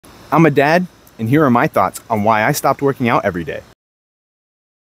I'm a dad, and here are my thoughts on why I stopped working out every day.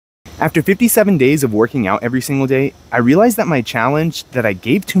 After 57 days of working out every single day, I realized that my challenge that I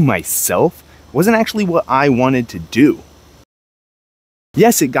gave to myself wasn't actually what I wanted to do.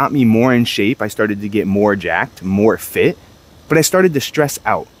 Yes, it got me more in shape. I started to get more jacked, more fit, but I started to stress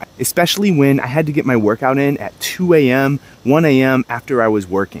out, especially when I had to get my workout in at 2 a.m., 1 a.m. after I was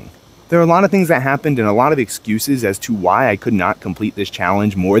working. There are a lot of things that happened and a lot of excuses as to why I could not complete this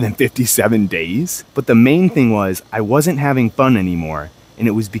challenge more than 57 days. But the main thing was I wasn't having fun anymore, and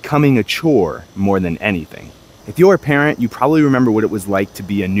it was becoming a chore more than anything. If you're a parent, you probably remember what it was like to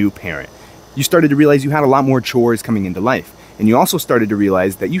be a new parent. You started to realize you had a lot more chores coming into life, and you also started to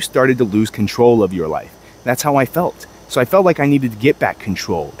realize that you started to lose control of your life. That's how I felt. So I felt like I needed to get back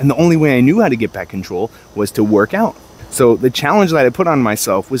control, and the only way I knew how to get back control was to work out. So the challenge that I put on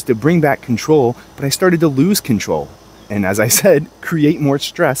myself was to bring back control, but I started to lose control. And as I said, create more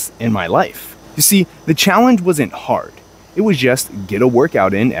stress in my life. You see, the challenge wasn't hard. It was just get a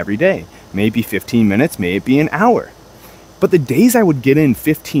workout in every day. Maybe 15 minutes, maybe an hour. But the days I would get in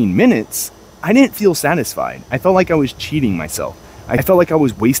 15 minutes, I didn't feel satisfied. I felt like I was cheating myself. I felt like I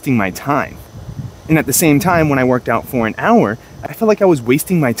was wasting my time. And at the same time, when I worked out for an hour, I felt like I was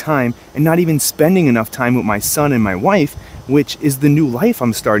wasting my time and not even spending enough time with my son and my wife, which is the new life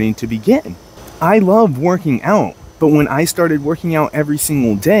I'm starting to begin. I love working out, but when I started working out every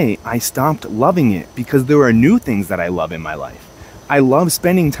single day, I stopped loving it because there are new things that I love in my life. I love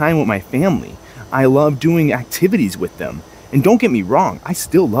spending time with my family. I love doing activities with them. And don't get me wrong, I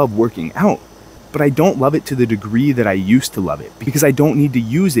still love working out, but I don't love it to the degree that I used to love it because I don't need to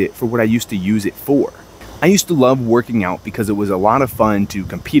use it for what I used to use it for. I used to love working out because it was a lot of fun to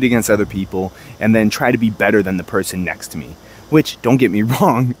compete against other people and then try to be better than the person next to me, which, don't get me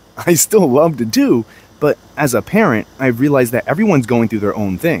wrong, I still love to do, but as a parent, I've realized that everyone's going through their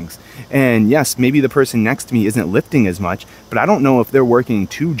own things. And yes, maybe the person next to me isn't lifting as much, but I don't know if they're working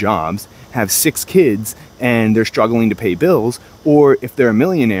 2 jobs, have 6 kids, and they're struggling to pay bills, or if they're a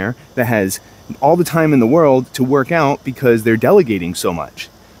millionaire that has all the time in the world to work out because they're delegating so much.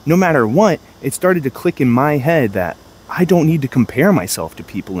 No matter what, it started to click in my head that I don't need to compare myself to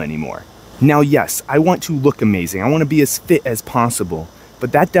people anymore. Now, yes, I want to look amazing. I want to be as fit as possible,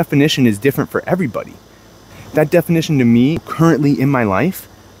 but that definition is different for everybody. That definition to me, currently in my life,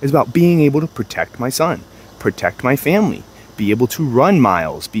 is about being able to protect my son, protect my family, be able to run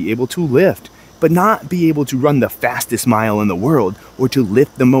miles, be able to lift, but not be able to run the fastest mile in the world or to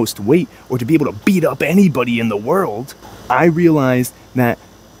lift the most weight or to be able to beat up anybody in the world. I realized that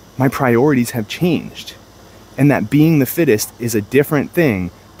my priorities have changed and that being the fittest is a different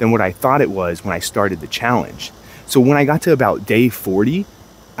thing than what I thought it was when I started the challenge. So when I got to about day 40,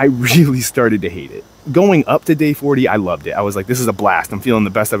 I really started to hate it. Going up to day 40, I loved it. I was like, this is a blast. I'm feeling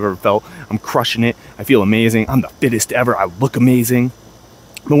the best I've ever felt. I'm crushing it. I feel amazing. I'm the fittest ever. I look amazing.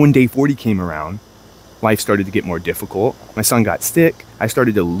 But when day 40 came around, life started to get more difficult. My son got sick. I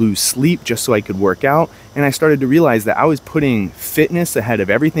started to lose sleep just so I could work out. And I started to realize that I was putting fitness ahead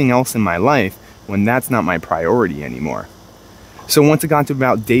of everything else in my life when that's not my priority anymore. So once it got to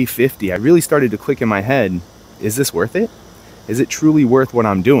about day 50, I really started to click in my head, is this worth it? Is it truly worth what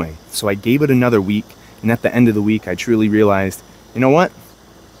I'm doing? So I gave it another week. And at the end of the week, I truly realized, you know what?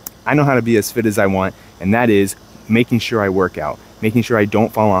 I know how to be as fit as I want. And that is making sure I work out, making sure I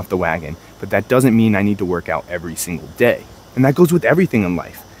don't fall off the wagon. But that doesn't mean I need to work out every single day. And that goes with everything in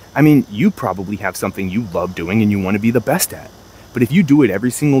life. I mean, you probably have something you love doing and you want to be the best at. But if you do it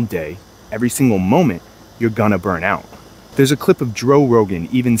every single day, every single moment, you're gonna burn out. There's a clip of Joe Rogan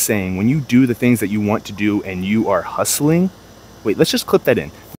even saying, when you do the things that you want to do and you are hustling, wait, let's just clip that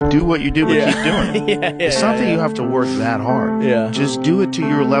in. Do what you do, but keep doing it. It's not that you have to work that hard. Just do it to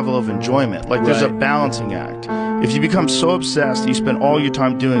your level of enjoyment. Like there's a balancing act. If you become so obsessed, you spend all your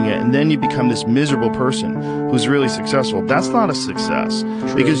time doing it, and then you become this miserable person who's really successful, that's not a success.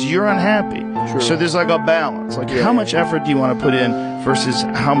 Because you're unhappy. So there's like a balance. Like how much effort do you want to put in versus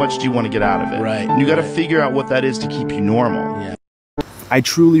how much do you want to get out of it? And you got to figure out what that is to keep you normal. I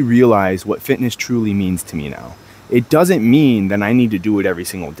truly realize what fitness truly means to me now. It doesn't mean that I need to do it every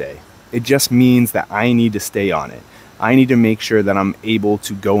single day. It just means that I need to stay on it. I need to make sure that I'm able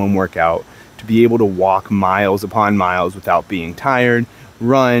to go and work out, to be able to walk miles upon miles without being tired,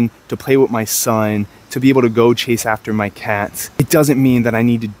 run, to play with my son, to be able to go chase after my cats. It doesn't mean that I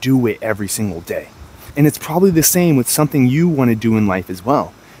need to do it every single day. And it's probably the same with something you want to do in life as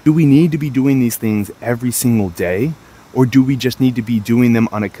well. Do we need to be doing these things every single day? Or do we just need to be doing them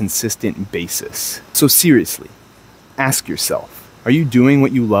on a consistent basis? So seriously, ask yourself, Are you doing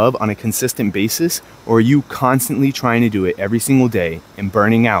what you love on a consistent basis, or are you constantly trying to do it every single day and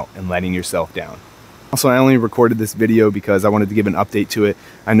burning out and letting yourself down? Also, I only recorded this video because I wanted to give an update to it.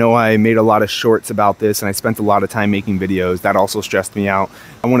 I know I made a lot of shorts about this and I spent a lot of time making videos. That also stressed me out.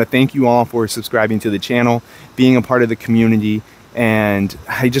 I want to thank you all for subscribing to the channel, being a part of the community, and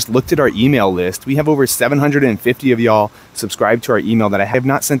I just looked at our email list. We have over 750 of y'all subscribed to our email that I have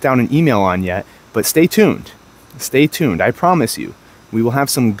not sent out an email on yet, but stay tuned. Stay tuned. I promise you, we will have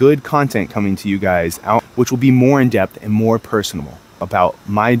some good content coming to you guys out, which will be more in depth and more personal about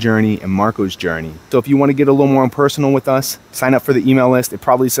my journey and Marco's journey. So if you want to get a little more personal with us, sign up for the email list. It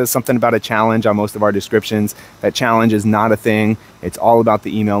probably says something about a challenge on most of our descriptions. That challenge is not a thing. It's all about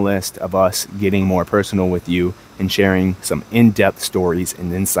the email list of us getting more personal with you and sharing some in-depth stories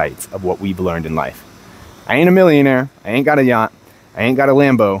and insights of what we've learned in life. I ain't a millionaire. I ain't got a yacht. I ain't got a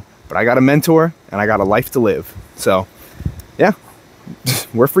Lambo, but I got a mentor and I got a life to live. So yeah,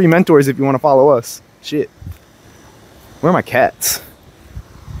 we're free mentors if you want to follow us. Shit. Where are my cats?